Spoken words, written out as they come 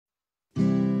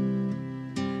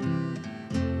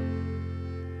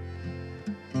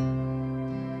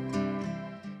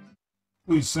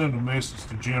please send a message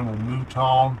to General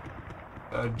Mouton.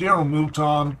 General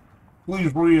Mouton,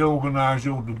 please reorganize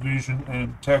your division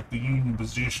and attack the Union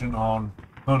position on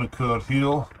Honeycutt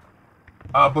Hill.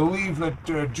 I believe that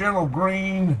General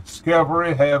Green's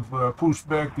cavalry have pushed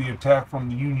back the attack from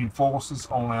the Union forces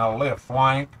on our left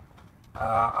flank.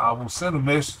 I will send a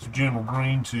message to General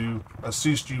Green to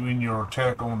assist you in your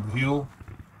attack on the hill.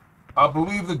 I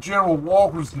believe that General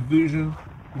Walker's division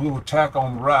will attack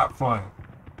on the right flank.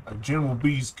 General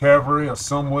B's cavalry are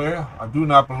somewhere. I do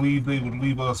not believe they would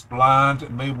leave us blind,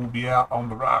 and they will be out on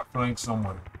the right flank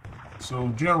somewhere. So,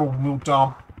 General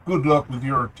Mouton, good luck with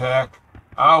your attack.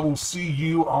 I will see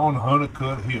you on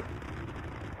Honeycutt Hill.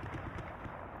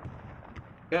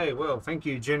 Okay, well, thank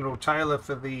you, General Taylor,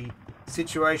 for the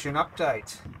situation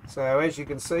update. So, as you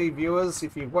can see, viewers,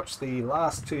 if you've watched the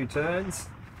last two turns,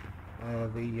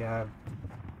 the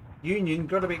Union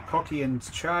got a bit cocky and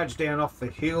charged down off the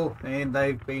hill, and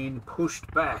they've been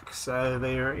pushed back. So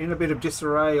they're in a bit of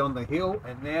disarray on the hill,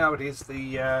 and now it is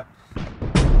the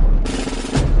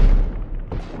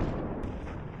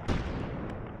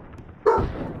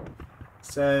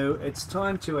so it's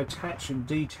time to attach and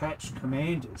detach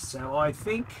commanders. So I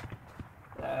think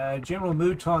General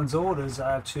Mouton's orders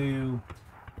are to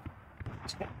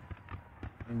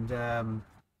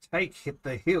take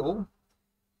the hill.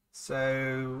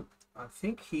 So I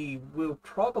think he will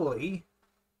probably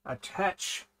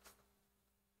attach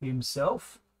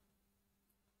himself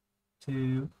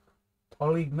to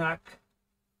Polignac,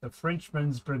 the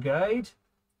Frenchman's brigade.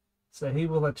 So he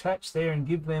will attach there and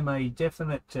give them a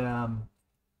definite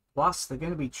plus. They're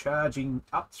going to be charging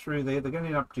up through there. They're going to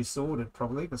end up disordered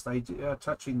probably because they are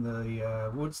touching the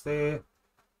woods there.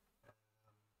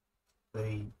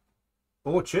 The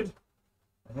orchard.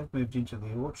 They have moved into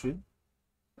the orchard.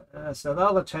 So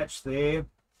they'll attach there,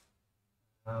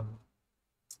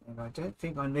 and I don't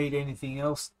think I need anything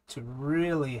else to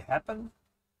really happen.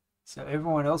 So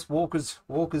everyone else,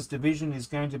 Walker's division is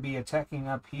going to be attacking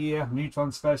up here.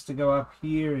 Mouton's supposed to go up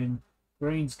here, and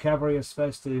Green's cavalry are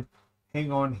supposed to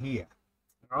hang on here.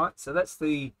 All right, so that's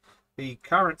the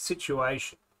current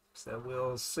situation. So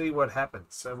we'll see what happens.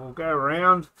 So we'll go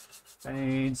around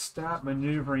and start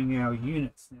maneuvering our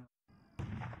units now.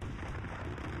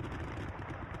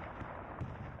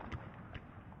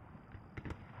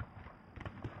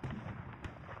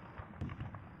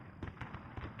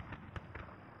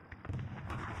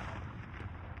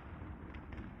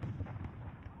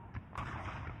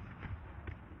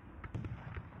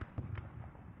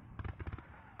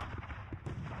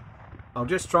 I'll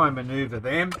just try and maneuver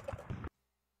them.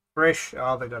 Fresh,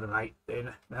 oh, they got an 8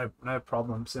 there, no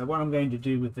problem. So what I'm going to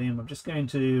do with them, I'm just going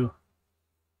to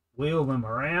wheel them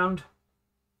around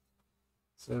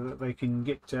so that they can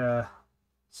get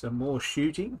some more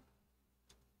shooting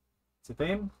to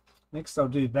them. Next I'll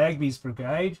do Bagby's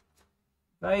brigade.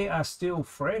 They are still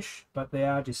fresh, but they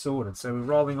are disordered. So we're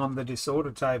rolling on the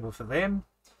disorder table for them.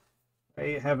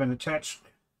 They have an attached,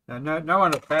 no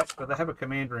one attached, but they have a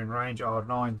commander in range of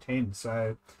 9-10.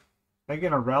 So they're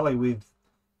going to rally with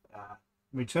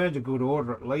return to good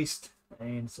order at least,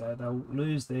 and so they'll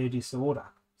lose their disorder.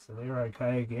 So they're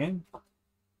okay again.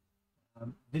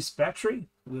 This battery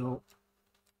will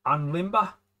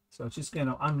unlimber, so it's just going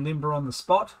to unlimber on the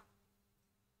spot.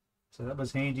 So that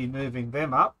was handy moving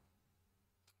them up.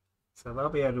 So they'll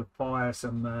be able to fire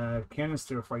some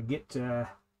canister if I get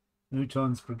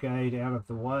Mouton's brigade out of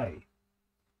the way.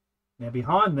 Now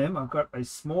behind them, I've got a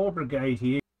small brigade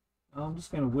here. I'm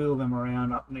just going to wheel them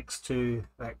around up next to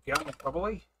that gun,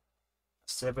 probably.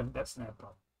 7, that's no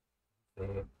problem.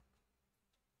 There.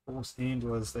 4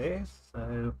 handlers there.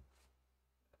 So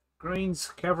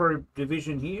Green's cavalry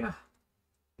division here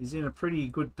is in a pretty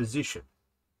good position.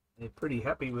 They're pretty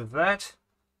happy with that.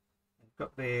 They've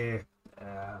got their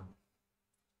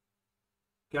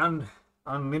gun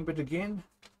unlimbered again,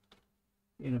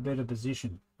 in a better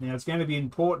position. Now it's going to be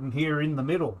important here in the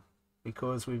middle,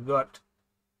 because we've got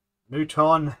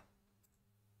Mouton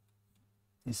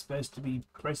is supposed to be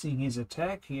pressing his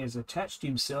attack. He has attached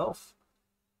himself.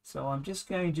 So I'm just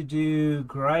going to do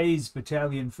Gray's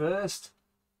battalion first.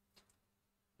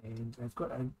 And they've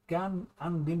got a gun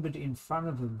unlimbered in front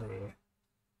of them there.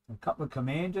 A couple of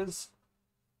commanders.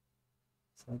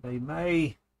 So they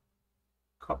may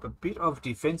cop a bit of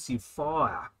defensive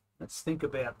fire. Let's think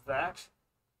about that.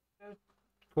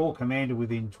 Core commander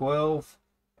within 12.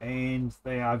 And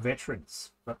they are veterans,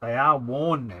 but they are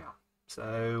worn now.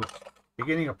 So you're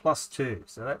getting a +2.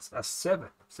 So that's a 7.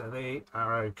 So they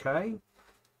are okay.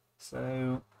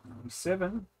 So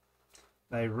 7.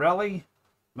 They rally,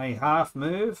 may half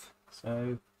move.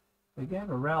 So they're going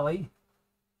to rally.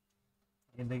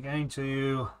 And they're going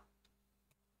to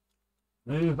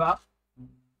move up,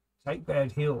 take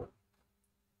that hill.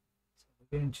 So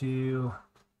we're going to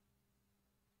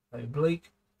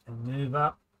oblique and move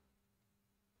up.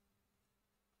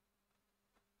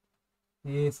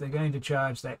 If they're going to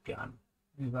charge that gun,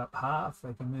 move up half,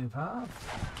 they can move half.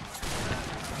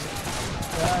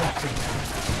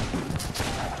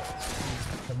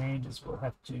 Commanders will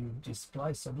have to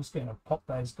displace. So I'm just going to pop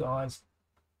those guys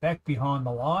back behind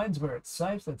the lines where it's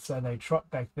safe. Let's say they trot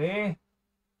back there.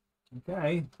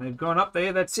 Okay, they've gone up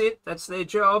there. That's it. That's their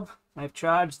job. They've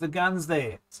charged the guns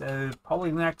there. So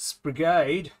Polignac's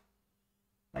brigade,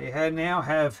 they now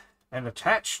have an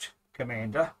attached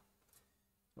commander,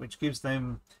 which gives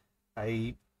them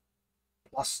a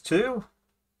 +2.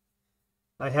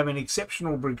 They have an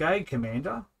exceptional brigade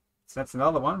commander, so that's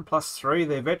another one, +3.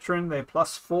 They're veteran, they're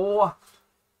 +4,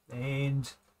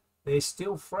 and they're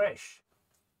still fresh,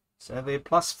 so they're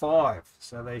 +5.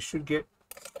 So they should get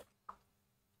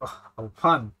a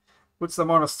 1. Puts them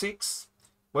on a 6.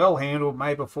 Well handled,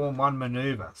 may perform 1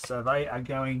 maneuver. So they are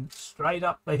going straight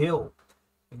up the hill.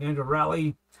 They're going to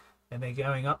rally, and they're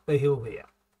going up the hill here.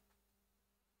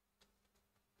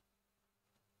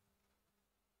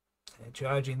 They're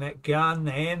charging that gun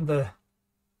and the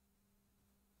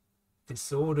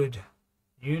disordered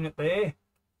unit there.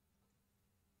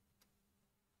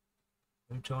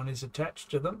 Mouton is attached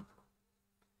to them.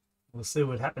 We'll see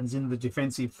what happens in the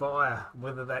defensive fire,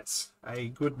 whether that's a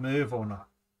good move or not.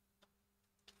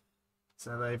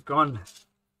 So they've gone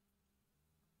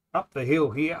up the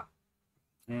hill here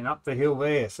and up the hill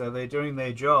there, so they're doing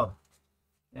their job.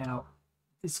 Now,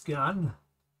 this gun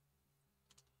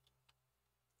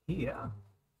here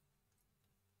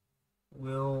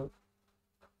will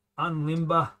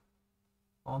unlimber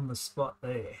on the spot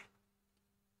there.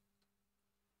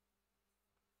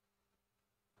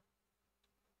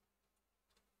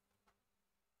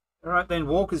 All right, then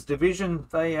Walker's division,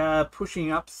 they are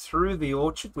pushing up through the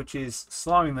orchard, which is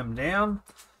slowing them down.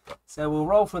 So we'll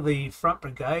roll for the front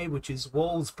brigade, which is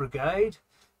Wall's brigade,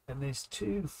 and there's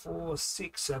 2, 4,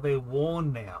 6, so they're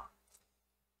worn now.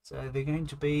 So they're going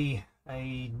to be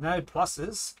no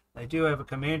pluses. They do have a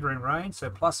commander in range, so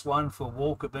 +1 for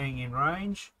Walker being in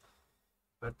range,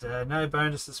 but no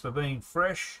bonuses for being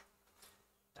fresh.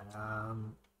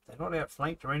 They're not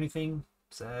outflanked or anything,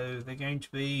 so they're going to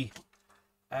be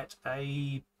at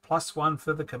a +1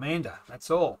 for the commander.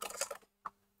 That's all.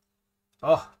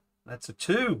 Oh, that's a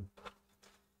 2.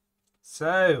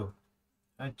 So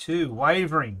a 2,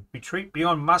 wavering. Retreat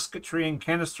beyond musketry and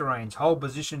canister range. Hold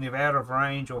position if out of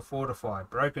range or fortified.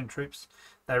 Broken troops,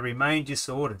 they remain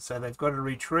disordered. So they've got to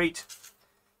retreat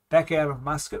back out of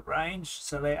musket range.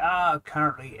 So they are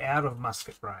currently out of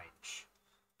musket range.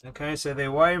 Okay, so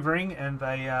they're wavering and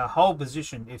they hold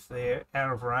position if they're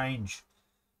out of range.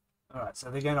 All right,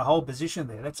 so they're going to hold position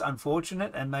there. That's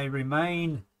unfortunate, and they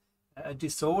remain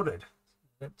disordered.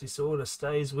 That disorder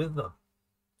stays with them.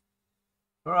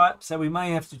 All right, so we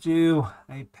may have to do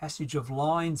a passage of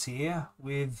lines here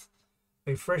with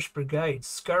a fresh brigade,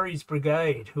 Scurry's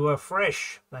brigade, who are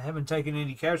fresh. They haven't taken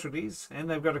any casualties, and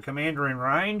they've got a commander in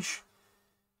range.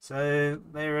 So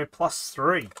they're at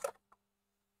 +3.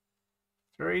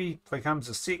 3 becomes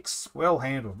a 6. Well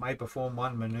handled, may perform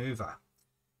 1 maneuver.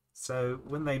 So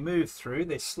when they move through,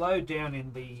 they're slowed down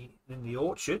in the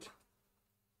orchard.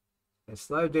 They're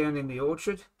slowed down in the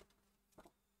orchard.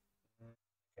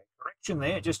 Okay, correction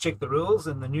there. Just check the rules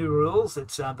and the new rules.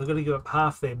 It's they're going to give up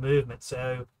half their movement,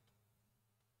 so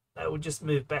they would just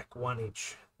move back 1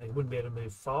 inch. They wouldn't be able to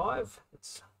move 5.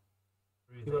 It's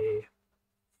through their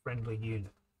friendly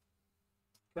unit.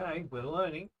 Okay, we're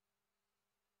learning.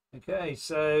 Okay,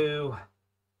 so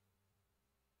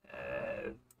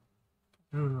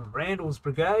Randall's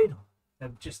brigade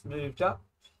have just moved up.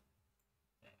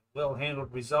 Well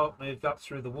handled result, moved up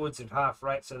through the woods at half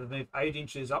rate, so they've moved 8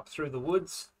 inches up through the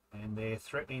woods, and they're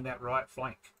threatening that right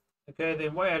flank. Okay,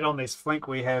 then way out on this flank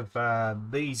we have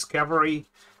these cavalry,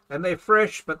 and they're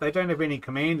fresh, but they don't have any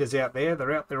commanders out there.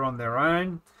 They're out there on their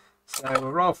own. So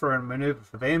we'll roll for a maneuver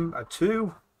for them, a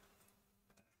 2.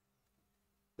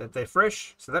 That they're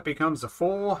fresh, so that becomes a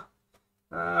 4.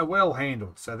 Well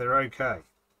handled, so they're okay.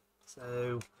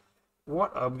 So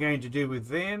what I'm going to do with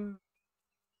them,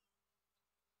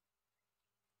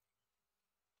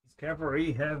 these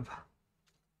cavalry have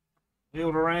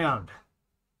wheeled around.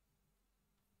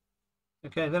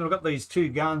 Okay, then I've got these 2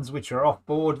 guns which are off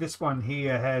board. This one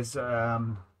here has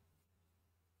gone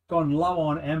low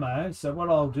on ammo, so what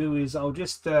I'll do is I'll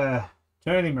just turn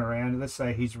him around. Let's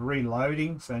say he's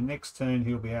reloading, so next turn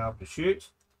he'll be able to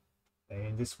shoot,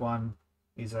 and this one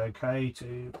is okay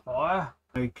to fire.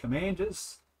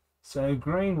 Commanders, so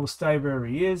green will stay where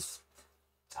he is.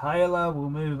 Taylor will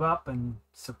move up and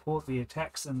support the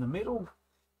attacks in the middle,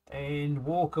 and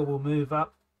Walker will move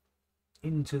up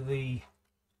into the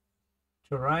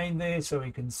terrain there so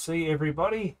we can see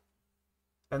everybody.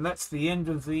 And that's the end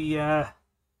of the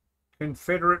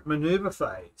Confederate maneuver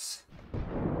phase.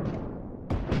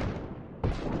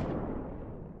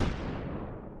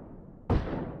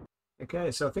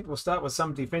 Okay, so I think we'll start with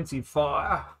some defensive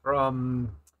fire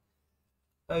from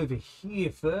over here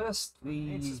first,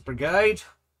 the brigade,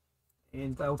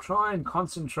 and they'll try and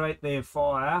concentrate their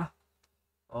fire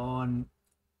on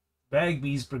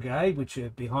Bagby's brigade, which are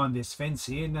behind this fence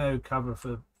here. No cover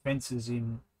for fences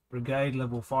in brigade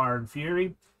level fire and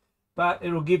fury, but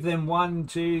it'll give them 1,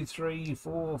 2, 3,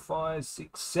 4, 5,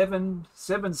 6, 7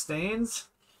 stands.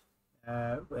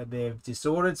 They're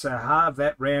disordered, so halve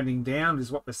that rounding down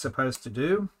is what we're supposed to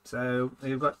do. So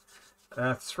they've got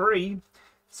 3.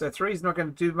 So 3 is not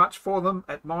going to do much for them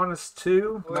at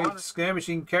 -2.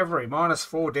 Skirmishing cavalry,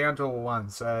 -4 down to a 1.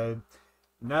 So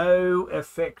no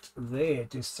effect there.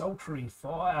 Desultory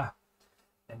fire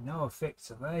and no effect.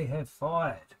 So they have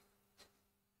fired.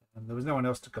 And there was no one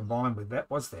else to combine with that,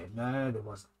 was there? No, there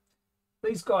wasn't.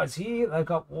 These guys here, they've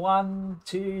got 1,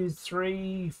 2,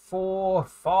 3, 4,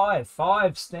 5.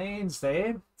 5 stands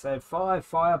there. So 5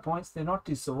 fire points. They're not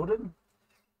disordered.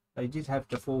 They did have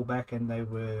to fall back and they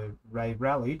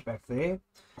rallied back there.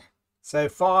 So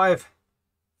 5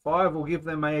 will give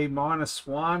them a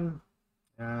 -1.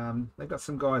 They've got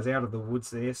some guys out of the woods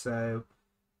there. So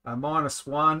a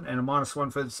 -1 and a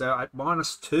 -1 for them. So at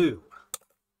 -2.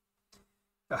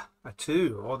 A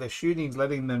 2. Oh, their shooting's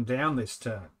letting them down this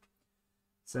turn.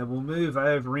 So we'll move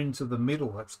over into the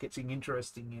middle. That's getting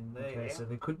interesting in there. Okay, so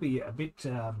there could be a bit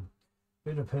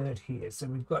of hurt here. So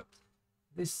we've got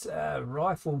this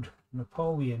rifled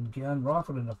Napoleon gun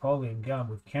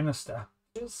with canister,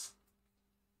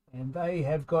 and they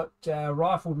have got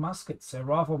rifled muskets. So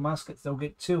rifled muskets, they'll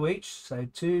get 2 each. So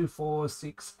 2, 4,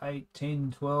 6, 8,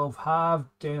 10, 12,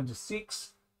 halved down to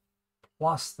 6,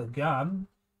 plus the gun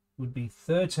would be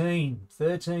 13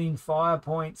 fire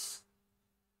points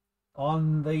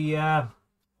on the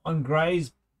on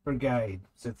Gray's brigade.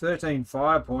 So 13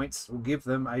 fire points will give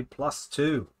them a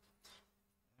 +2.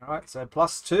 All right, so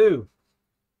 +2.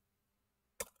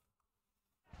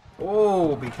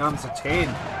 Oh, becomes a 10.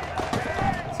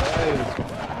 So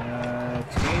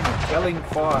 10, telling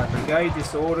fire. Brigade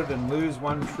disordered and lose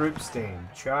 1 troop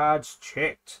stand. Charge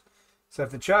checked. So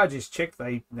if the charge is checked,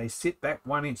 they sit back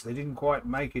 1 inch. They didn't quite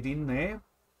make it in there.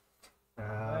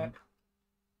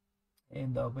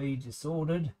 And they'll be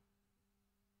disordered.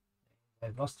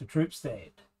 They've lost a troop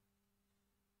stand.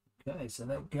 Okay, so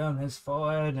that gun has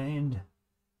fired and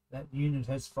that unit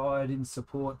has fired in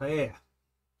support there.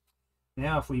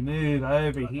 Now if we move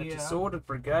over here, disordered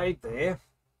brigade there,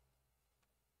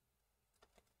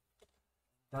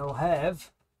 they'll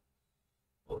have,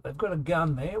 well, they've got a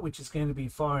gun there which is going to be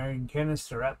firing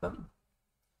canister at them.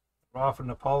 Rifle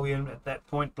Napoleon at that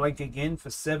point blank again for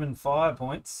 7 fire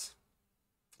points.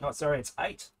 Oh, sorry, it's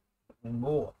 8 and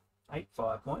more. 8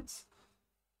 fire points.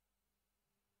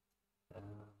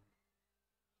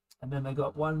 And then they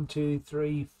got 1, 2,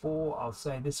 3, 4. I'll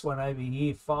say this one over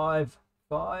here, 5.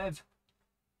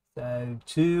 So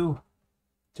 2,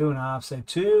 2.5. So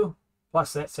 2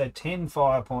 plus that, so 10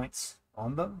 fire points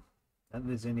on them. And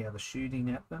there's any other shooting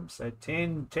at them. So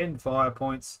 10 fire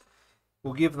points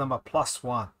will give them a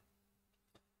 +1.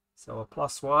 So a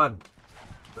 +1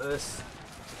 versus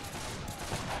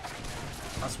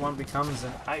 +1 becomes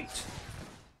an 8.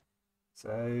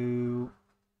 So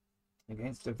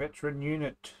against a veteran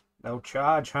unit, they'll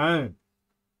charge home.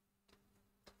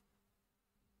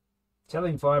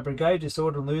 Telling fire brigade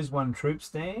disorder and lose 1 troop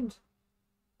stand,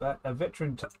 but a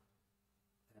veteran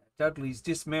Dudley's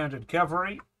dismounted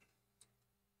cavalry.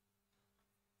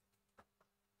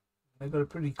 They've got a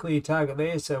pretty clear target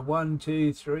there. So 1,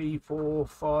 2, 3, 4,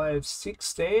 5, 6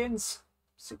 stands.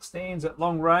 6 stands at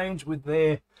long range with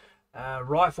their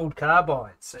rifled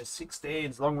carbines. So 6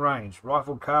 stands long range,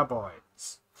 rifled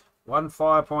carbines. 1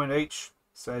 fire point each.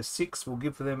 So 6 will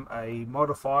give them a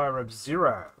modifier of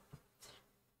 0.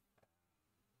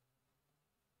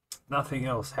 Nothing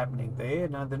else happening there.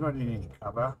 No, they're not in any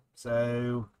cover.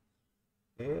 So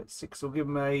yeah, 6 will give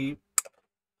them a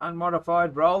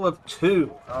unmodified roll of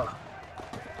 2. Oh,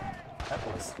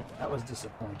 that was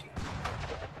disappointing.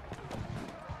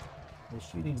 The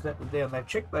shooting's let them down. They've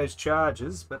checked those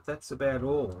charges, but that's about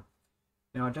all.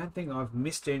 Now I don't think I've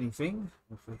missed anything.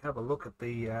 If we have a look at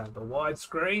the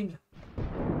widescreen.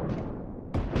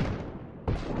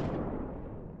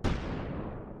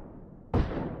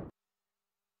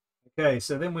 Okay,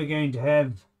 so then we're going to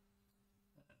have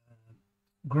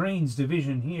Green's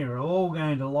division here are all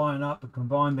going to line up and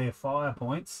combine their fire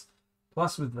points,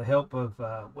 plus with the help of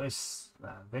West's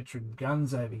veteran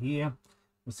guns over here.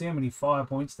 We'll see how many fire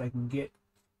points they can get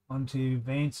onto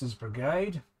Vance's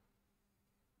brigade.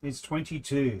 It's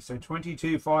 22, so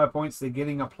 22 fire points. They're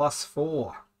getting a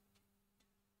 +4.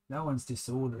 No one's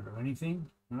disordered or anything.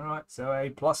 All right, so a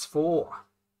 +4.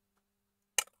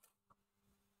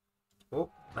 Oh,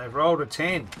 they've rolled a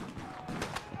 10.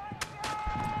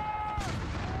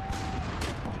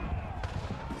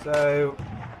 So,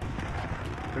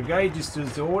 brigade just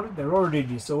disordered. They're already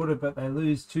disordered, but they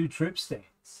lose 2 troop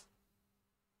stands.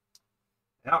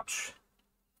 Ouch.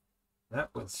 That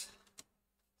was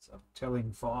some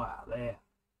telling fire there.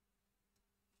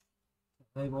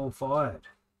 They've all fired.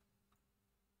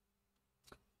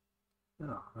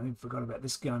 Oh, I forgot about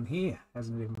this gun here.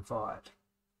 Hasn't even fired.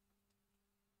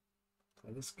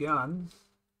 So this gun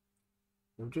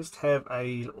will just have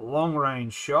a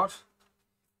long-range shot.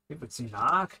 If it's in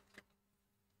arc,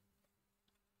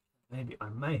 maybe I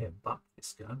may have bumped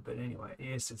this gun, but anyway,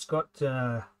 yes, it's got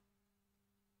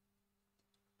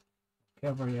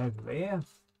cavalry over there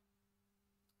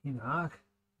in arc.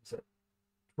 Is it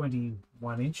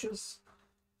 21 inches?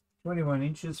 21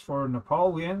 inches for a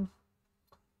Napoleon.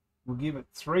 We'll give it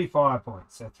 3 fire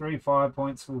points. So 3 fire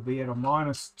points will be at a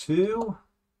 -2.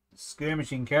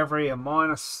 Skirmishing cavalry a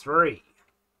 -3.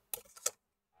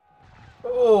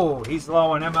 Oh, he's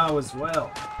low on ammo as well.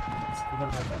 Forgot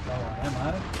about that low on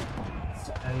ammo.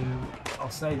 So I'll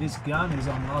say this gun is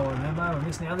on low on ammo,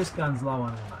 and this gun's low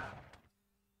on ammo.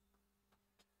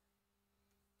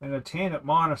 And a 10 at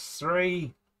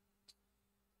 -3.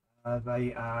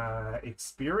 They are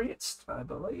experienced, I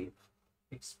believe.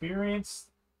 Experienced.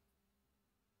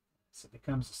 So it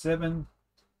becomes a 7.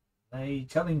 They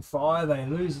telling fire, they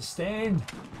lose a stand,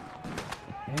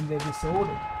 and they're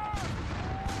disordered.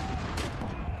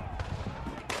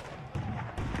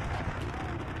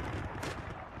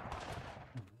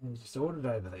 They're disordered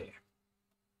over there.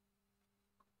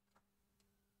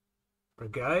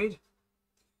 Brigade,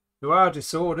 who are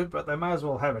disordered, but they may as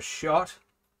well have a shot.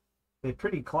 They're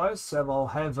pretty close, so they'll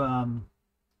have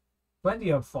plenty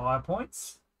of fire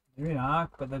points. They're in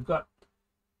arc, but they've got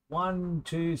 1,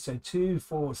 2, so 2,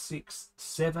 4, 6,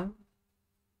 7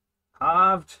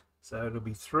 halved, so it'll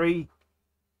be 3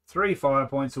 fire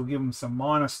points. Will give them some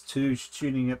 -2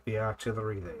 shooting at the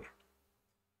artillery there.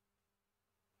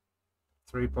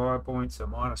 3 fire points, a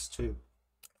 -2.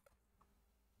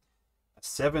 A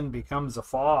 7 becomes a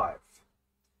 5.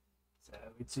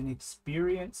 So it's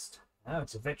inexperienced. No,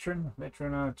 it's a veteran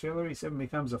artillery. 7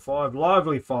 becomes a 5.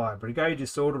 Lively fire. Brigade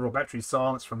disorder or battery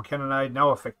silence from cannonade.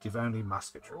 No effective, only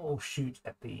musketry. All shoot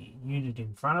at the unit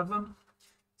in front of them.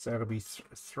 So it'll be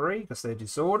 3 because they're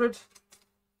disordered.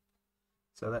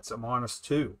 So that's a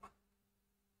 -2.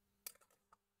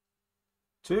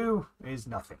 2 is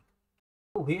nothing.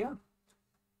 Here.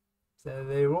 So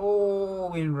they're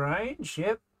all in range.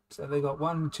 Yep. So they got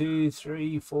 1, 2,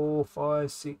 3, 4,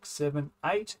 5, 6, 7,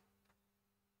 8.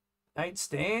 8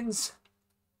 stands.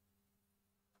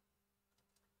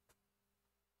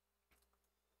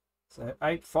 So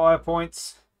 8 fire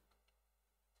points.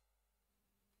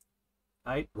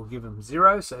 8 will give them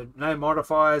 0. So no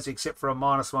modifiers except for a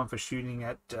 -1 for shooting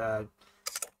at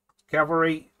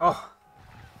cavalry. Oh,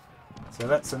 so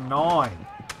that's a 9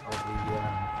 of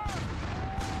the.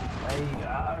 They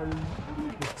are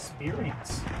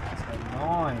experienced. So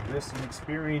 9 versus an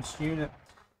experienced unit.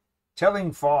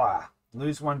 Telling fire.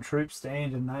 Lose 1 troop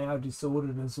stand, and they are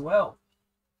disordered as well.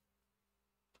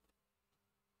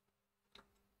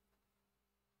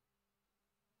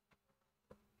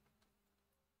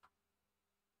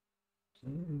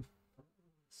 2, 4,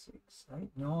 6,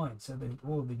 8, 9. So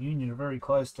all the Union are very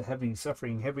close to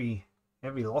suffering heavy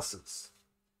losses.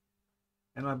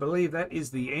 And I believe that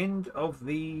is the end of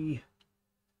the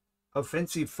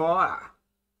offensive fire.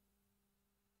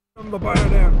 From the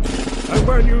bayonet, and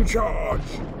when you charge,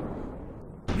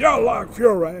 yell like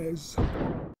furies.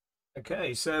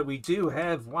 Okay, so we do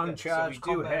have one charge.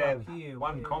 We do have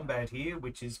one combat here,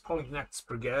 which is Polignac's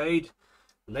brigade,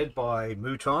 led by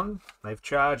Mouton. They've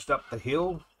charged up the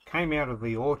hill, came out of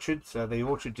the orchard, so the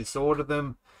orchard disordered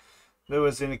them. There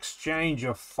was an exchange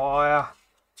of fire,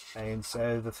 and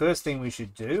so the first thing we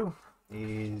should do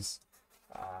is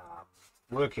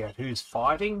work out who's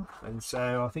fighting. And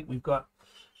so I think we've got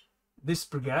this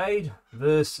brigade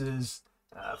versus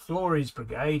Flory's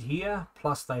brigade here,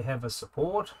 plus they have a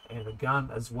support and a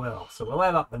gun as well. So we'll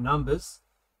add up the numbers.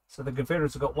 So the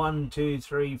Confederates have got 1, 2,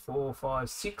 3, 4, 5,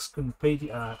 6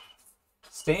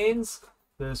 stands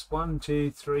versus 1,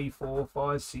 2, 3, 4,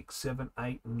 5, 6, 7,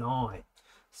 8, 9.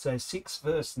 So 6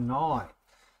 versus 9.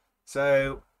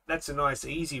 So that's a nice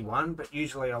easy one, but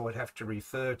usually I would have to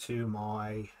refer to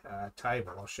my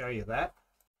table. I'll show you that.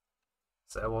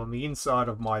 So on the inside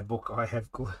of my book, I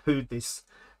have glued this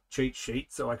cheat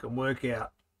sheet so I can work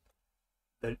out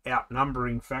the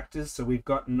outnumbering factors. So we've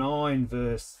got 9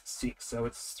 versus 6, so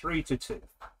it's 3-2.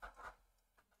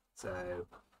 So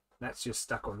that's just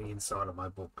stuck on the inside of my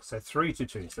book. So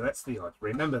 3-2, so that's the odds.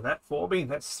 Remember that for me,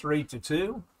 that's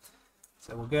 3-2.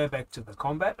 So we'll go back to the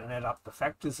combat and add up the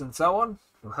factors and so on.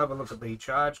 We'll have a look at the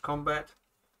charge combat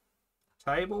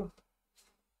table.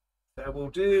 So we'll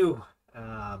do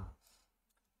the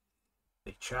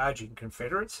charging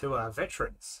Confederates, who are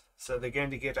veterans. So they're going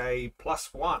to get a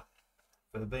 +1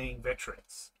 for being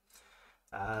veterans.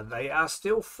 They are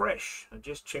still fresh. I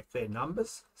just checked their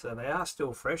numbers. So they are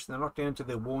still fresh. They're not down to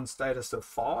their worn status of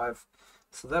 5.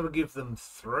 So that will give them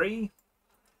 3.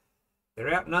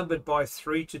 They're outnumbered by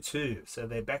 3-2. So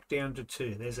they're back down to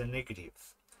 2. There's a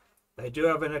negative. They do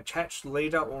have an attached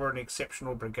leader or an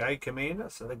exceptional brigade commander.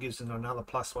 So that gives them another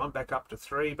 +1, back up to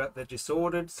 3. But they're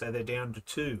disordered. So they're down to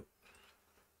 2.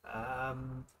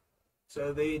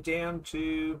 So they're down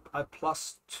to a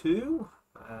 +2.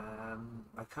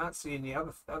 I can't see any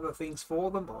other things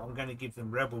for them. I'm going to give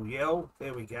them Rebel Yell.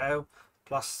 There we go.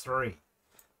 +3.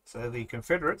 So the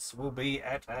Confederates will be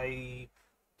at a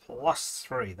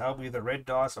 +3. They'll be the red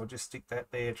dice. I'll just stick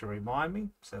that there to remind me.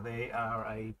 So they are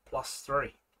a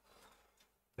 +3.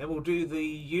 Then we'll do the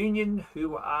Union,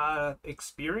 who are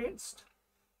experienced.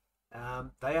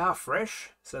 They are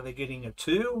fresh, so they're getting a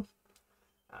 2.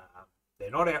 They're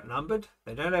not outnumbered.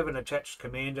 They don't have an attached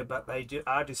commander, but they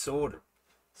are disordered.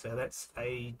 So that's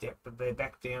they're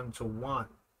back down to 1.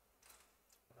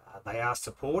 They are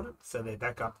supported, so they're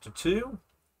back up to 2.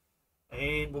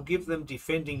 And we'll give them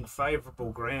defending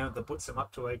favourable ground that puts them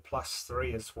up to a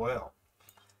 +3 as well.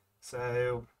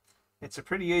 So it's a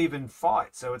pretty even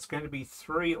fight. So it's going to be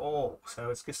 3-all. So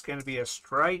it's just going to be a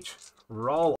straight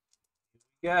roll.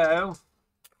 Here we go.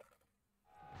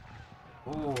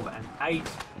 Oh, an 8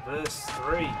 versus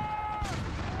 3.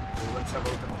 Well, let's have a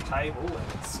look at the table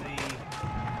and see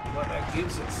what that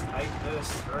gives us. 8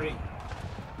 versus 3.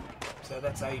 So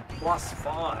that's a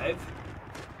 +5.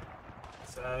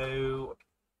 So,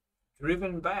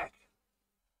 driven back.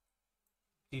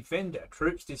 Defender,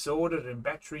 troops disordered and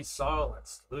batteries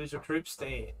silenced. Lose a troop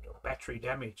stand or battery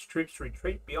damage. Troops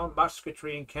retreat beyond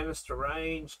musketry and canister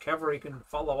range. Cavalry can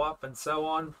follow up and so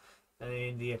on.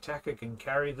 And the attacker can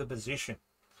carry the position.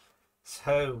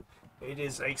 So, it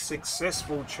is a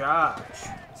successful charge.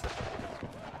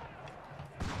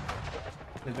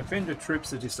 The defender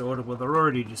troops are disordered. Well, they're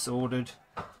already disordered.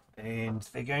 And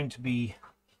they're going to be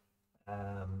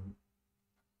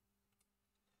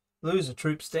lose a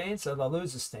troop stand, so they'll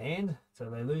lose a stand. So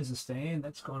they lose a stand.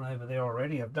 That's gone over there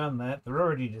already. I've done that. They're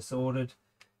already disordered,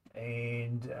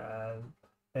 and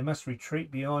they must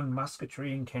retreat beyond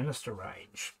musketry and canister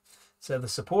range. So the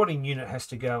supporting unit has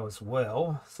to go as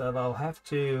well. So they'll have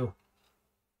to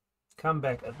come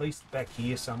back, at least back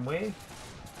here somewhere.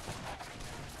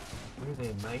 Where are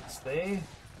their mates there?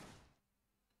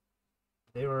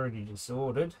 They're already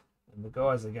disordered. And the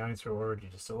guys they're going through are already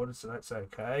disordered, so that's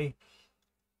okay.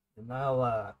 And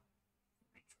they'll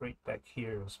retreat back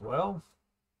here as well.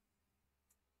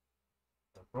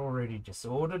 They're already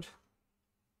disordered.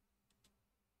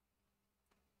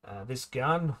 This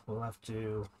gun will have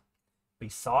to be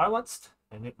silenced,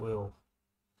 and it will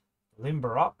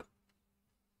limber up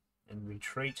and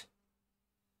retreat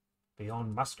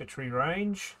beyond musketry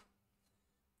range.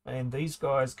 And these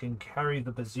guys can carry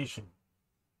the position.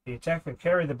 The attacker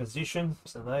carry the position,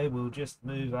 so they will just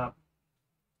move up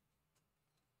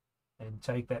and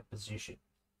take that position.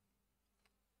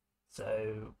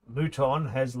 So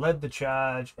Mouton has led the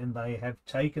charge and they have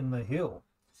taken the hill.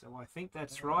 So I think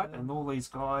that's right, and all these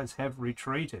guys have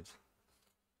retreated.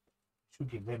 Should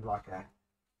give them like a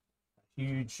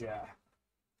huge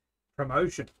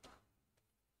promotion.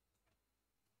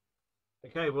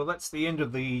 Okay, well that's the end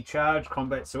of the charge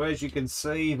combat. So as you can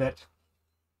see that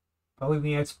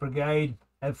Polignac Brigade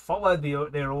have followed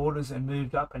their orders and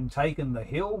moved up and taken the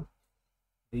hill.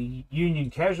 The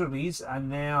Union casualties are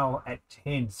now at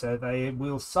 10, so they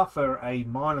will suffer a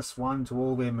 -1 to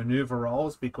all their manoeuvre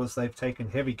rolls because they've taken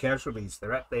heavy casualties.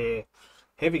 They're at their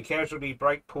heavy casualty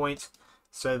break point,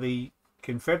 so the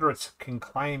Confederates can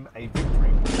claim a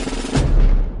victory.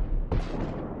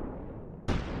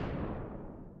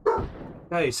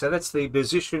 Okay, so that's the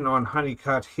position on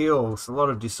Honeycutt Hill. There's a lot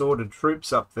of disordered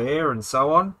troops up there and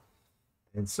so on,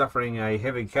 and suffering a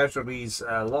heavy casualties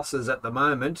losses at the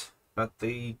moment. But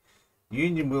the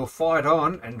Union will fight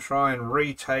on and try and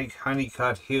retake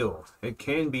Honeycutt Hill. It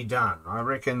can be done. I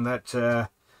reckon that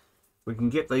we can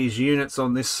get these units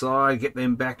on this side, get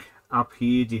them back up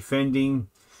here defending,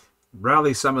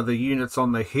 rally some of the units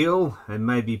on the hill, and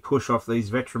maybe push off these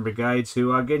veteran brigades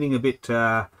who are getting a bit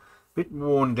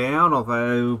worn down,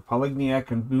 although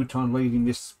Polignac and Mouton leading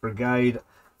this brigade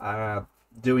are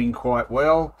doing quite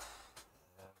well.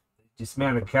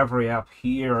 Dismounted cavalry up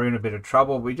here are in a bit of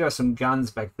trouble. We do have some guns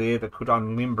back there that could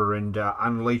unlimber and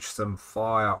unleash some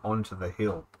fire onto the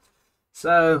hill.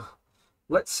 So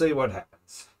let's see what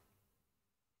happens.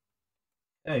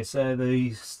 Okay, so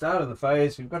the start of the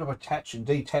phase, we've got to attach and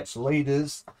detach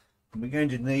leaders. We're going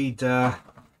to need the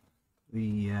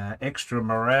extra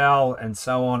morale and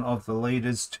so on of the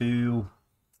leaders to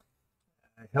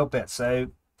help out. So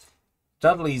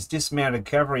Dudley's dismounted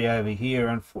cavalry over here,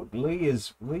 and Lee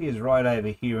is right over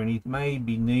here, and he may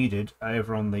be needed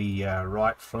over on the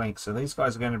right flank. So these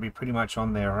guys are going to be pretty much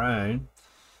on their own.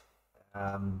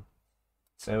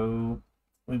 So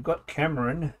we've got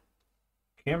Cameron.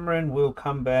 Cameron will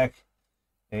come back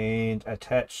and he'll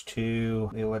attach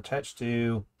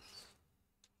to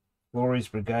Laurie's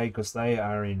brigade because they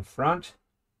are in front.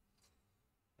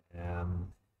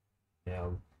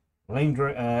 Now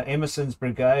Emerson's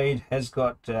brigade has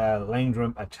got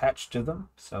Langdrum attached to them,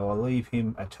 so I'll leave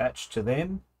him attached to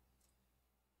them.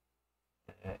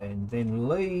 And then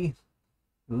Lee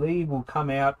will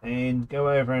come out and go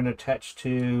over and attach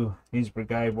to his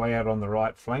brigade way out on the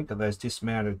right flank of those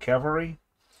dismounted cavalry.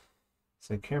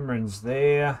 So Cameron's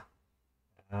there.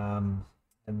 And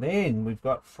then we've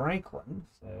got Franklin,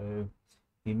 so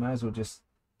he may as well just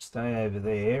stay over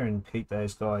there and keep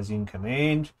those guys in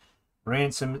command.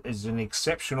 Ransom is an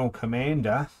exceptional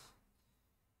commander.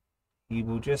 He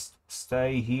will just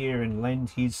stay here and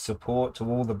lend his support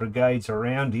to all the brigades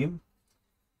around him.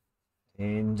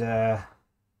 And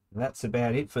that's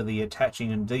about it for the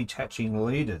attaching and detaching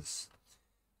leaders.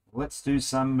 Let's do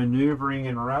some maneuvering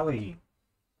and rallying.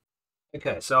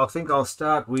 Okay, so I think I'll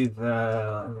start with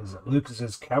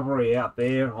Lucas's cavalry out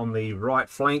there on the right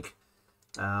flank.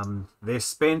 They're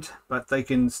spent, but they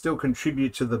can still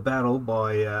contribute to the battle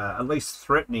by at least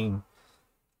threatening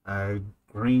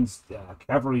Green's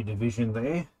cavalry division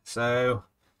there. So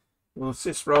we'll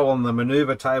just roll on the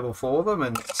maneuver table for them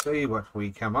and see what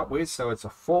we come up with. So it's a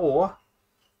 4,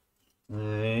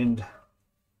 and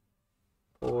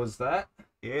pause that.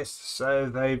 Yes, so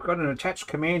they've got an attached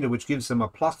commander which gives them a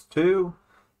 +2,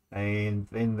 and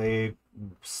then they're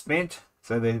spent,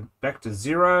 so they're back to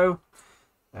 0.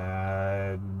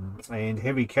 And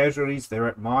heavy casualties, they're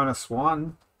at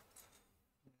 -1.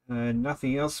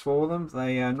 Nothing else for them.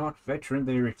 They are not veteran,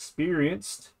 they're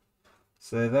experienced.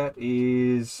 So that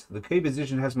is the key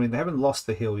position. They haven't lost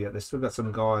the hill yet. They've still got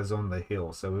some guys on the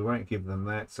hill, so we won't give them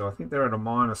that. So I think they're at a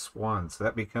 -1, so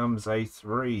that becomes a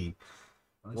 3.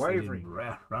 Wavering.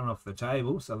 Run off the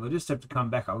table, so they'll just have to come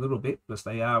back a little bit because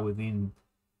they are within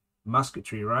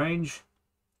musketry range.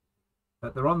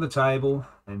 But they're on the table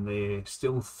and they're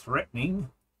still threatening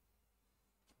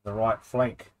the right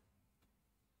flank.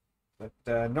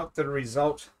 But not the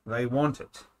result they wanted.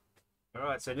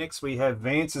 Alright, so next we have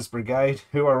Vance's brigade,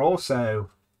 who are also,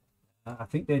 I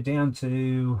think they're down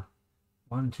to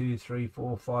 1, 2, 3,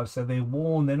 4, 5. So they're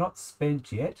worn, they're not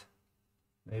spent yet.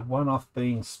 They're one off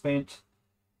being spent.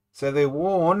 So they're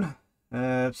worn,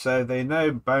 so there are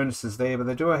no bonuses there, but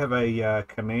they do have a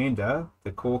commander,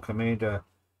 the corps commander.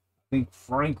 I think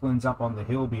Franklin's up on the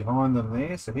hill behind them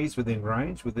there, so he's within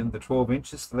range, within the 12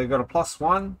 inches. So they've got a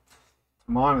 +1,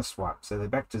 -1, so they're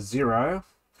back to 0.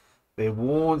 They're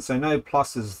worn, so no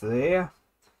pluses there.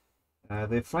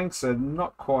 Their flanks are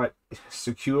not quite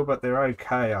secure, but they're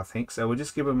okay, I think. So we'll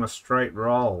just give them a straight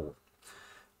roll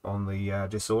on the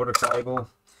disorder table,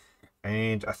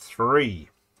 and a 3.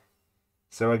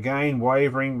 So again,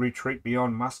 wavering, retreat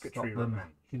beyond musketry. Stop them,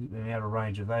 keep them out of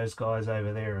range of those guys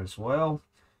over there as well.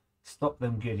 Stop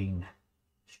them getting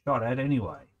shot at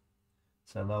anyway.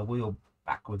 So they'll wheel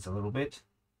backwards a little bit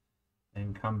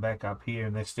and come back up here,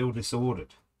 and they're still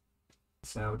disordered.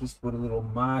 So I'll just put a little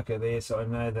marker there so I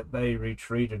know that they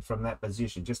retreated from that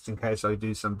position, just in case I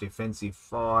do some defensive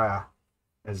fire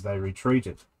as they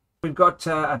retreated. We've got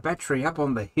a battery up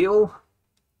on the hill,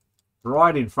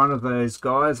 right in front of those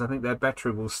guys. I think that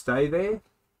battery will stay there.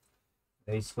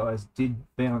 These guys did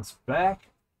bounce back.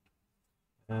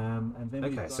 And then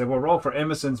okay, so we'll roll for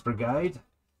Emerson's brigade.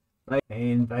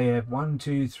 And they have 1,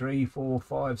 2, 3, 4,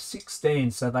 5, 6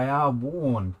 stands, so they are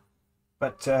worn.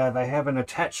 But they have an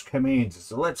attached commander.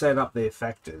 So let's add up their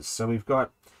factors. So we've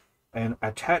got an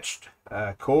attached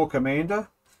corps commander.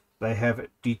 They have a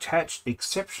detached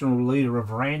exceptional leader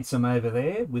of Ransom over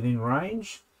there within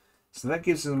range. So that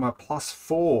gives them a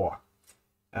 +4.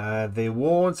 They're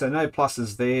worn, so no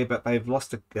pluses there, but they've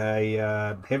lost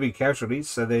a heavy casualties,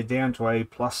 so they're down to a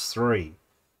 +3.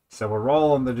 So we'll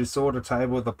roll on the disorder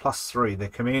table with a +3. Their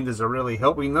commanders are really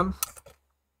helping them.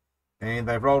 And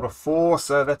they've rolled a 4,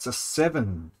 so that's a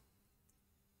 7.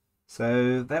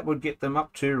 So that would get them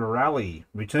up to rally.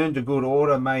 Return to good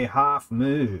order, may half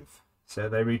move. So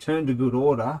they return to good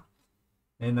order,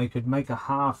 and they could make a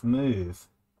half move.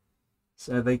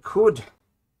 So they could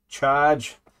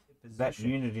charge that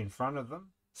unit in front of them.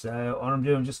 So what I'm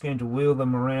doing, I'm just going to wheel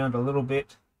them around a little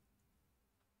bit.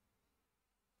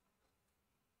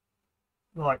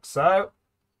 Like so.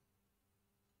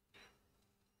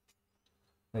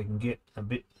 They can get a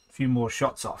few more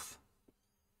shots off.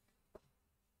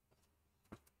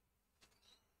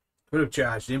 Could have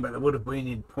charged in, but they would have been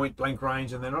in point blank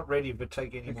range, and they're not ready to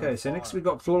take any more. Okay, so next we've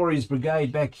got Flory's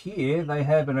brigade back here. They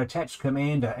have an attached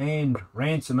commander and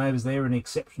Ransom over there, an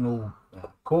exceptional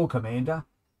corps commander.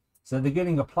 So they're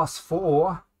getting a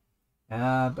 +4,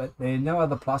 but there are no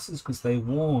other pluses because they're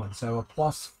worn. So a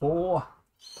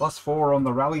 +4 on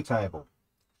the rally table.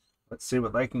 Let's see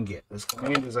what they can get. Those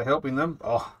commanders are helping them.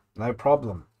 Oh, no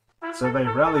problem. So they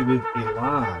rally with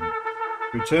Elan.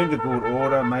 Return to good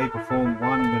order, may perform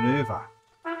 1 maneuver.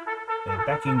 They're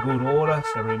back in good order,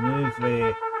 so remove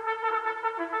they're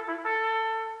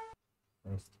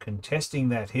contesting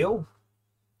that hill.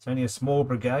 It's only a small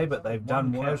brigade, but they've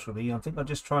done casualty. I think I'll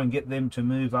just try and get them to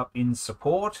move up in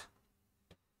support,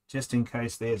 just in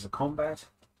case there's a combat.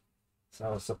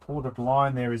 So a supported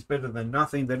line there is better than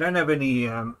nothing. They don't have any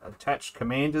attached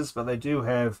commanders, but they do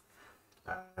have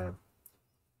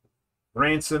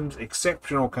Ransom's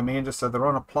exceptional commander, so they're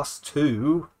on a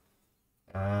 +2.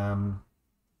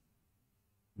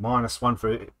 -1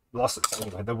 for losses.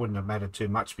 Anyway, that wouldn't have mattered too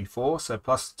much before. So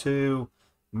 +2,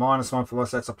 -1 for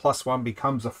loss. That's a +1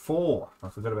 becomes a 4. I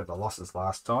forgot about the losses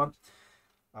last time.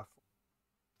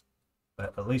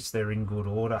 But at least they're in good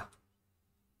order.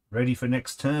 Ready for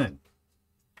next turn.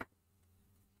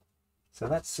 So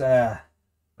that's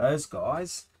those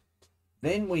guys.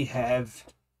 Then we have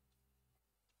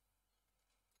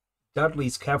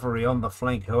Dudley's cavalry on the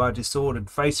flank, who are disordered,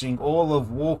 facing all of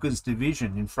Walker's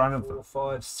division in front of them.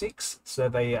 4, 5, 6. So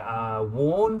they are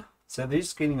worn. So they're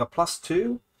just getting a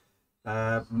 +2,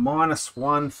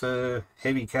 -1 for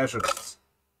heavy casualties.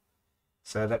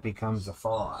 So that becomes a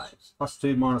 5.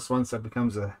 +2, -1, so it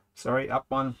becomes a, sorry, up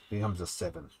 1 becomes a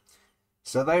 7.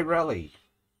 So they rally.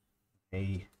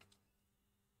 They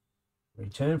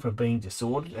return for being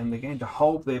disordered, and they're going to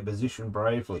hold their position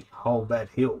bravely, hold that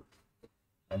hill.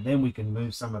 And then we can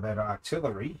move some of that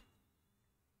artillery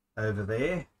over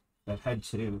there that had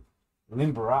to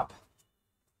limber up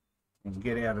and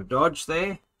get out of dodge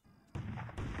there.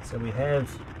 So we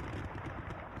have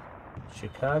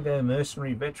Chicago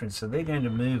mercenary veterans, so they're going to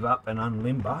move up and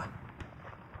unlimber.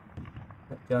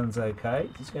 That gun's okay.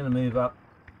 It's going to move up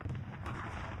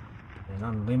and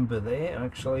unlimber there.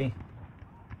 Actually,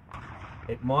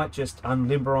 it might just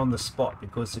unlimber on the spot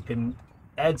because it can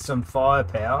add some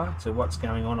firepower to what's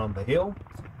going on the hill.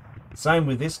 Same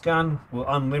with this gun, will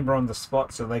unlimber on the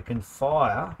spot so they can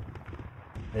fire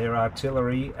their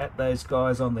artillery at those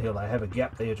guys on the hill. They have a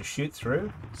gap there to shoot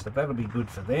through, so that'll be good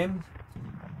for them.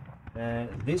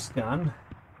 This gun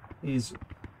is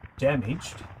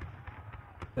damaged,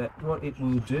 but what it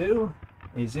will do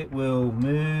is it will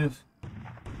move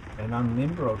and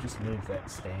unlimber. I'll just move that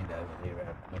stand over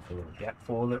there, make a little gap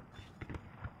for it,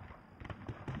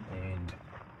 and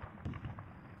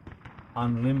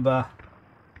unlimber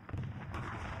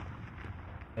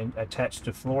and attach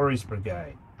to Flory's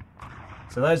brigade.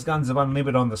 So those guns have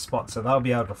unlimbered on the spot, so they'll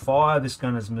be able to fire. This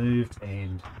gun has moved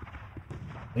and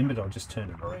limbered. I'll just turn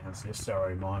it around just so I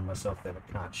remind myself that it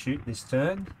can't shoot this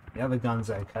turn. The other gun's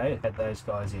okay, it had those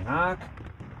guys in arc.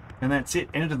 And that's it,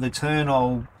 end of the turn.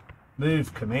 I'll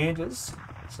move commanders,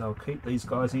 so I'll keep these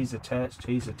guys. He's attached,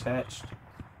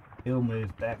 he'll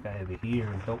move back over here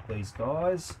and help these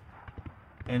guys,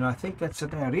 and I think that's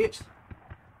about it.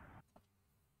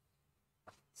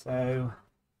 So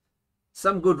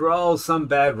some good rolls, some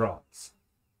bad rolls,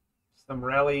 some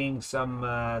rallying, some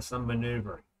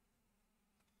maneuvering.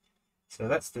 So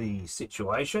that's the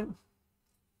situation,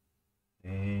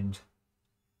 and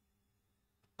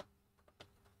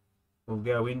we'll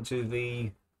go into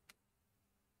the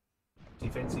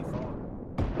defensive fire.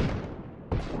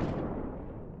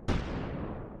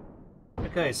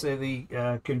 Okay, so the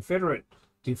Confederate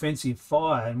defensive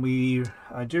fire, and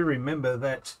I do remember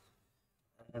that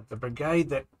the brigade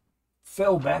that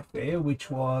fell back there, which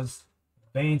was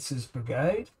Vance's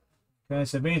brigade. Okay,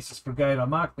 so Vance's brigade, I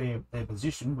marked their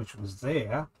position, which was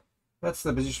there. That's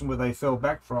the position where they fell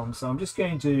back from. So I'm just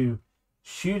going to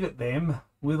shoot at them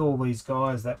with all these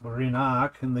guys that were in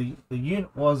arc, and the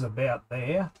unit was about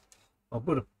there.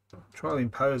 I'll try to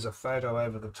impose a photo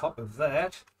over the top of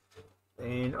that,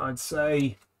 and I'd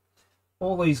say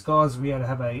all these guys will be able to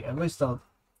have at least a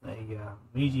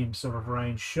medium sort of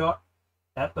range shot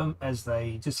at them as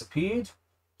they disappeared,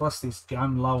 plus this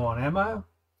gun low on ammo.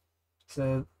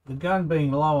 So the gun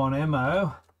being low on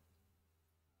ammo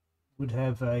would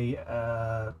have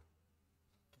a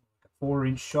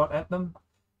 4-inch shot at them.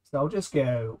 So I'll just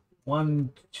go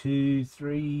 1, 2,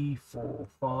 3, 4,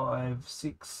 5,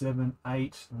 6, 7,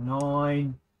 8,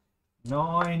 9,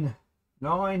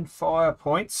 9 fire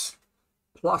points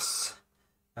plus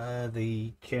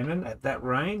the cannon at that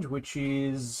range, which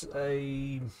is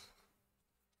a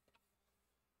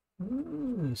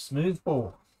smooth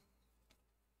bore.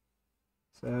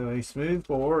 So a smooth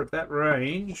bore at that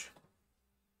range,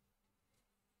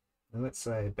 let's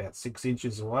say about 6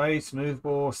 inches away, smooth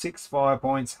bore, 6 fire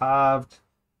points halved,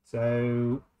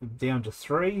 so down to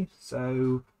 3,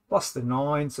 so plus the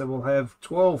 9, so we'll have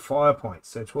 12 fire points.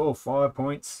 So 12 fire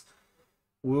points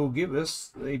will give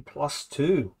us the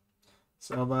 +2.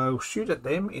 So they'll shoot at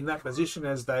them in that position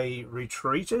as they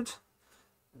retreated,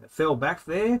 fell back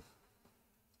there.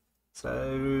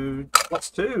 So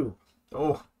 +2,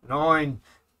 9,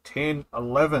 10,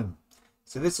 11.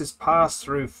 So this is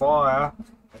pass-through fire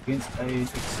against an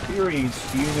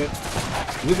experienced unit.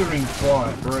 Withering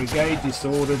fire, brigade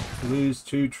disordered, lose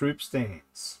 2 troop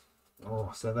stands.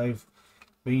 So they've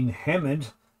been hammered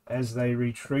as they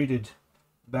retreated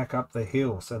back up the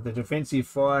hill. So the defensive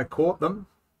fire caught them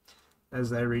as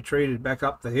they retreated back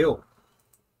up the hill.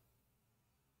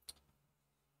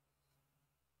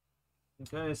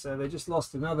 Okay, so they just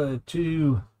lost another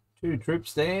two troop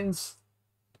stands.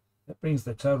 That brings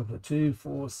the total to 2,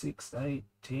 4, 6, 8,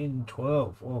 10,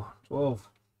 12.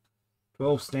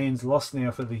 12 stands lost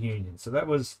now for the Union. So that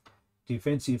was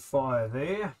defensive fire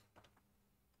there.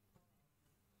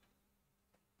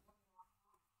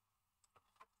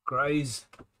 Grey's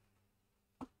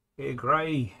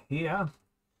grey here.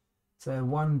 So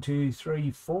 1, 2,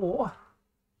 3, 4.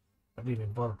 I didn't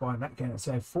even bother buying that cannon.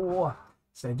 So 4.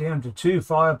 So down to 2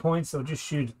 fire points. They'll just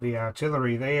shoot the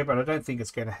artillery there, but I don't think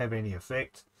it's going to have any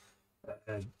effect.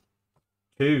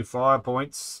 2 fire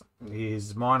points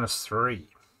is -3.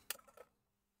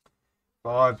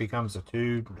 5 becomes a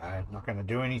 2. No, not going to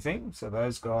do anything. So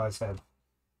those guys have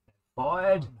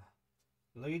fired.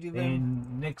 Leading them.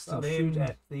 And next to them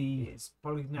at the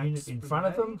unit in front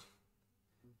of them.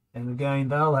 And again,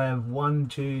 they'll have 1,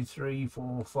 2, 3,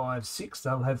 4, 5, 6.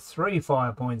 They'll have 3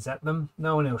 fire points at them.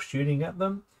 No one else shooting at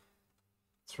them.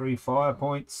 3 fire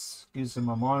points gives them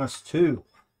a -2.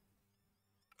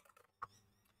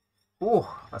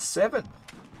 A 7.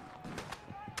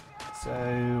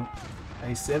 So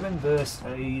a 7 versus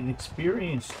an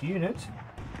experienced unit.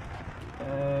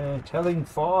 Telling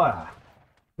fire.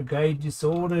 Brigade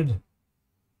disordered.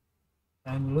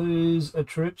 And lose a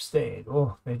troop stand.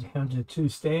 They're down to 2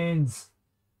 stands.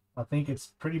 I think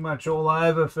it's pretty much all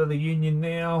over for the Union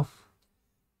now.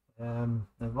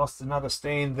 They've lost another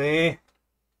stand there.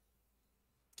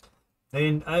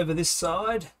 Then over this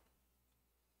side,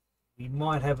 we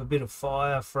might have a bit of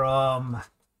fire from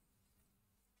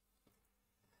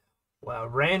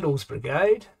Randall's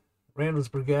brigade. Randall's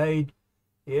brigade,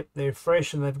 yep, they're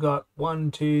fresh and they've got 1,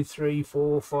 2, 3,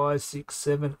 4, 5, 6,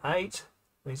 7, 8.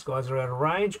 These guys are out of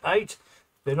range. 8.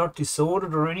 They're not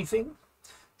disordered or anything.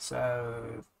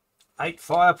 So 8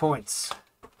 fire points.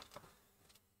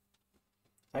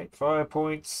 8 fire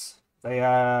points. They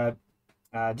are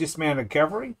dismounted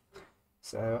cavalry.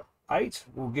 So 8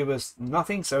 will give us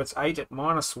nothing. So it's 8 at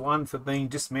 -1 for being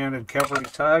dismounted cavalry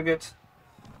target.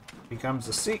 Becomes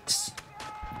a 6.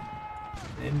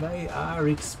 And they are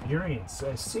experienced.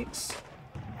 So 6.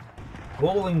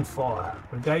 Galling fire.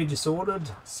 Brigade disordered.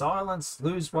 Silence.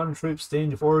 Lose 1 troop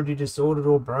stand if already disordered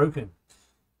or broken.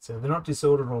 So they're not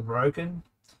disordered or broken.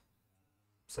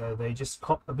 So they just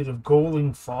cop a bit of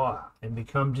galling fire and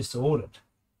become disordered.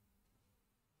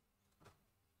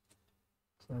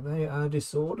 So they are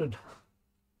disordered.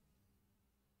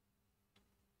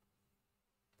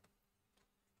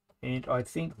 And I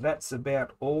think that's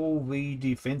about all the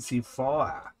defensive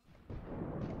fire.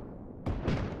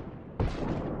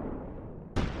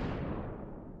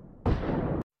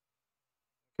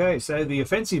 Okay, so the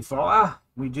offensive fire,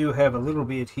 we do have a little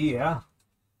bit here.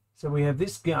 So we have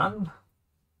this gun,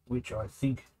 which I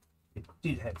think it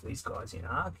did have these guys in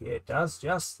arc. Yeah, it does.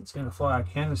 It's going to fire a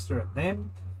canister at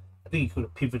them. I think he could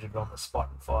have pivoted on the spot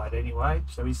and fired anyway.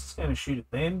 So he's just going to shoot at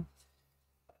them.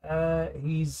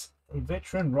 He's a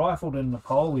veteran, rifled in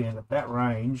Napoleon at that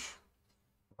range.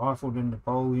 Rifled and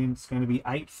Napoleon, it's going to be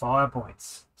 8 fire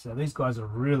points. So these guys are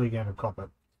really going to cop it.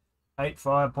 8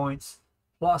 fire points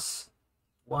plus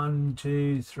 1,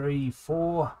 2, 3,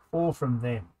 4. 4 from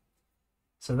them.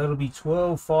 So that'll be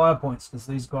 12 fire points because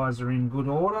these guys are in good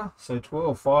order. So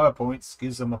 12 fire points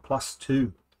gives them a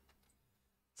 +2.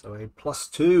 So a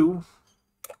 +2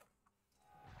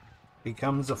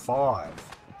 becomes a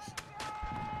 5.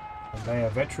 And they are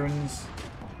veterans.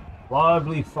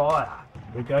 Lively fire.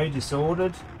 Brigade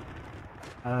disordered.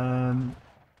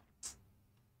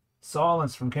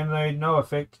 Silence from cannonade, no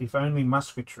effect if only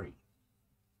musketry.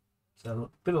 So a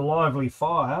bit of lively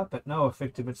fire, but no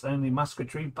effect if it's only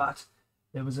musketry. But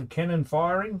there was a cannon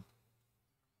firing.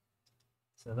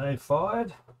 So they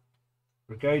fired.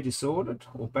 Brigade disordered,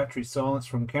 or battery silence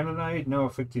from cannonade, no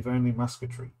effect if only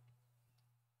musketry.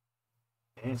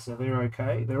 Yeah, so they're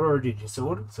okay. They're already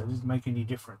disordered, so it doesn't make any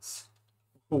difference.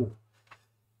 Cool.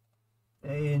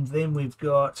 And then we've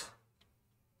got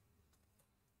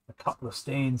a couple of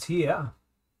stands here.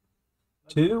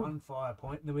 1 fire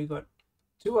point. And then we've got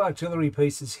 2 artillery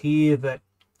pieces here that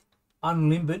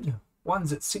unlimbered.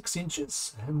 One's at 6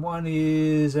 inches and one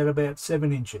is at about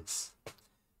 7 inches.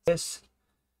 Yes.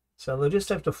 So they'll just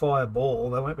have to fire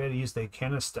ball. They won't be able to use their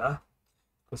canister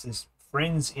because there's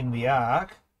friends in the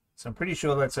arc. So I'm pretty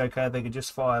sure that's okay. They could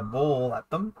just fire ball at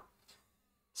them.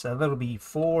 So that'll be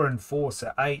 4 and 4,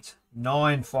 so 8,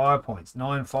 9 fire points.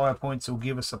 9 fire points will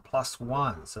give us a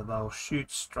 +1, so they'll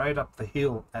shoot straight up the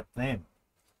hill at them.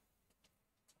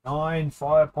 9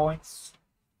 fire points,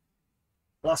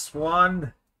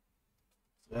 +1.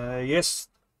 Yes,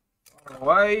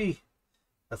 away.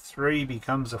 A 3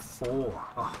 becomes a 4.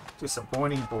 Oh,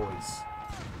 disappointing, boys.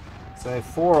 So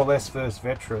 4 or less first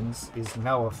veterans is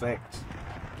no effect.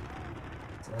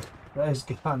 So those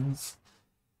guns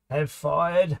have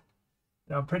fired.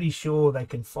 And I'm pretty sure they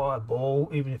can fire ball,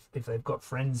 even if they've got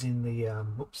friends in the...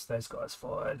 Oops, those guys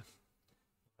fired.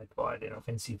 They fired in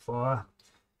offensive fire.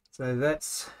 So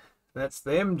that's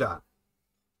them done.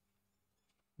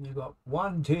 You've got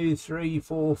 1, 2, 3,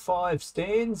 4, 5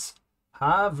 stands.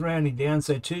 Half rounding down,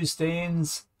 so 2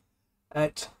 stands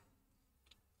at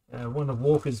one of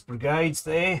Walker's brigades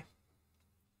there.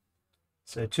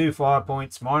 So 2 fire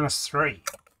points -3.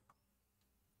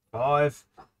 5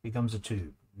 becomes a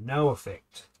 2. No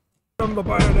effect. From the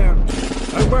bayonet,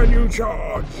 and when you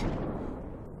charge,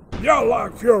 yell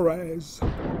like furies.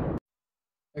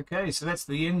 Okay, so that's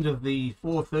the end of the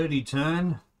 4:30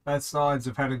 turn. Both sides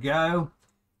have had a go,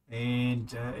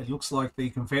 and it looks like the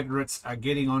Confederates are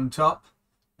getting on top.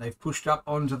 They've pushed up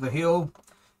onto the hill,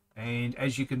 and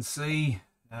as you can see,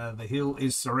 the hill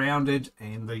is surrounded,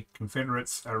 and the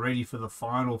Confederates are ready for the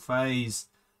final phase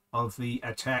of the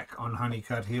attack on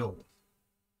Honeycutt Hill.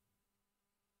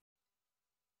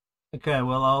 Okay,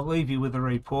 well, I'll leave you with a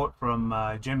report from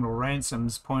General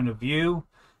Ransom's point of view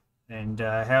and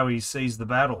how he sees the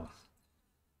battle.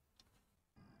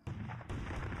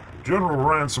 General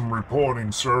Ransom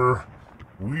reporting, sir.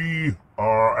 We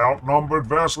are outnumbered,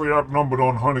 vastly outnumbered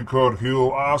on Honeycutt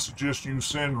Hill. I suggest you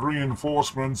send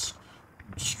reinforcements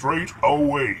straight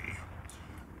away.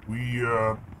 We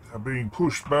are being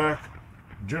pushed back.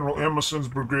 General Emerson's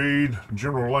brigade,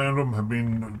 General Landham have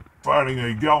been fighting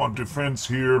a gallant defense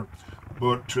here,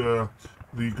 but the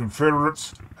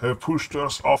Confederates have pushed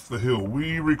us off the hill.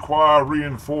 We require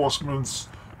reinforcements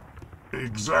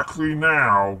exactly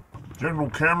now. General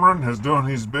Cameron has done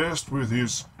his best with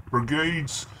his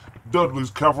brigades.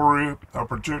 Dudley's cavalry are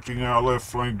protecting our left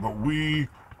flank, but we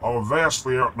are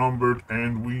vastly outnumbered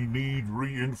and we need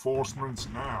reinforcements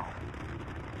now.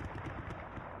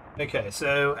 Okay,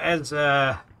 so as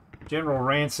General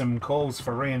Ransom calls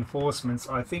for reinforcements,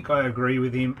 I think I agree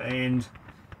with him, and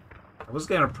I was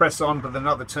going to press on with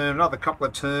another turn, another couple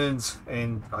of turns,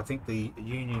 and I think the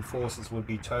Union forces would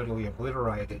be totally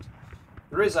obliterated.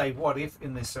 There is a what if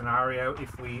in this scenario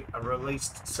if we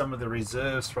released some of the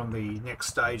reserves from the next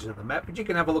stage of the map, but you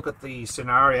can have a look at the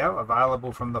scenario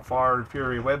available from the Fire and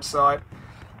Fury website.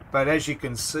 But as you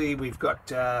can see, we've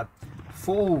got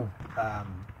full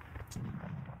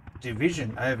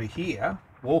division over here.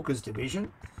 Walker's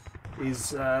division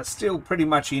is still pretty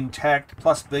much intact,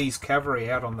 plus B's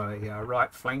cavalry out on the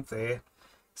right flank there.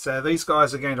 So these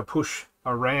guys are going to push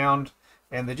around,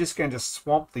 and they're just going to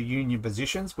swamp the Union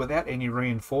positions without any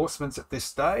reinforcements at this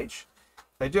stage.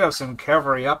 They do have some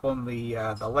cavalry up on the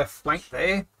left flank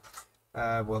there.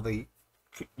 Well, the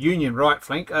Union right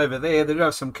flank over there. They do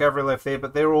have some cavalry left there,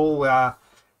 but they're all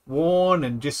worn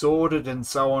and disordered and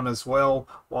so on as well,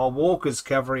 while Walker's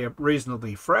cavalry are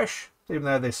reasonably fresh. Even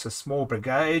though they're so small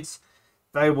brigades,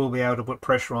 they will be able to put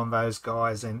pressure on those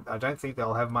guys, and I don't think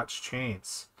they'll have much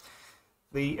chance.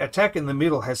 the attack in the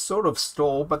middle has sort of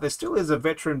stalled, but there still is a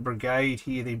veteran brigade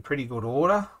here in pretty good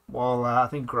order, while I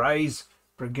think Gray's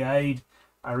brigade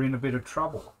are in a bit of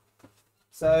trouble.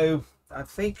 So I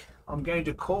think I'm going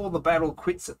to call the battle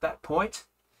quits at that point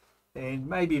and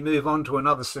maybe move on to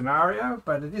another scenario.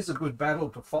 But it is a good battle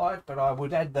to fight, but I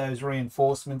would add those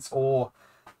reinforcements or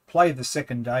play the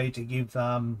second day to give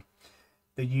the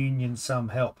Union some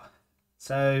help.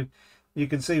 So you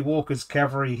can see Walker's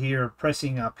cavalry here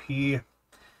pressing up here.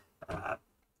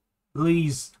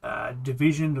 Lee's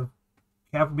division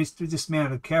of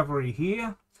dismounted cavalry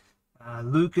here.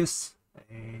 Lucas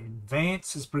and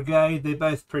Vance's brigade, they're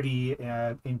both pretty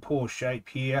in poor shape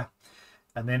here.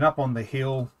 And then up on the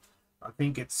hill, I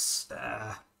think it's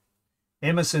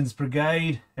Emerson's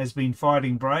brigade has been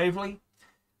fighting bravely,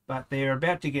 but they're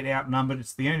about to get outnumbered.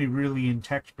 It's the only really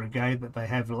intact brigade that they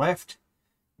have left,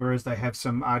 whereas they have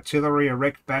some artillery, a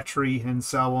wrecked battery, and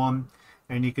so on.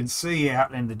 And you can see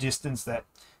out in the distance that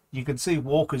you can see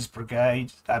Walker's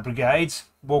brigades,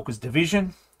 Walker's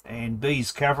division, and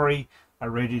B's cavalry are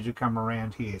ready to come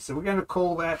around here. So we're going to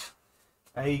call that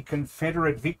a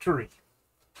Confederate victory.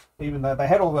 Even though they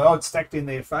had all the odds stacked in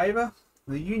their favour,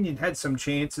 the Union had some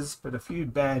chances, but a few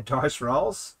bad dice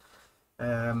rolls.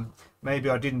 Maybe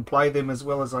I didn't play them as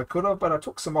well as I could have, but I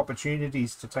took some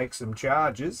opportunities to take some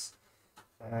charges,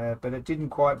 but it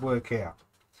didn't quite work out.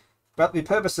 But the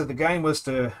purpose of the game was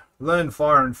to learn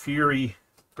Fire and Fury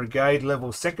Brigade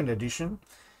Level 2nd Edition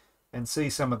and see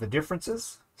some of the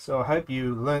differences. So I hope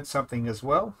you learnt something as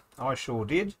well. I sure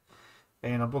did.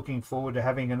 And I'm looking forward to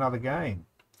having another game.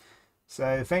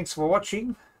 So thanks for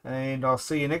watching, and I'll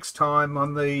see you next time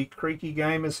on the Creaky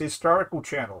Gamers Historical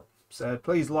channel. So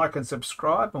please like and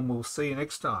subscribe, and we'll see you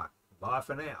next time. Bye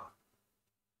for now.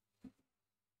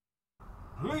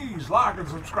 Please like and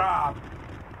subscribe,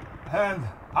 and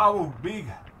I will be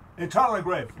eternally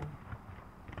grateful.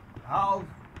 I'll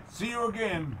see you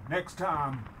again next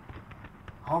time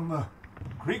on the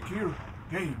Creaky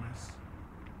Gamers.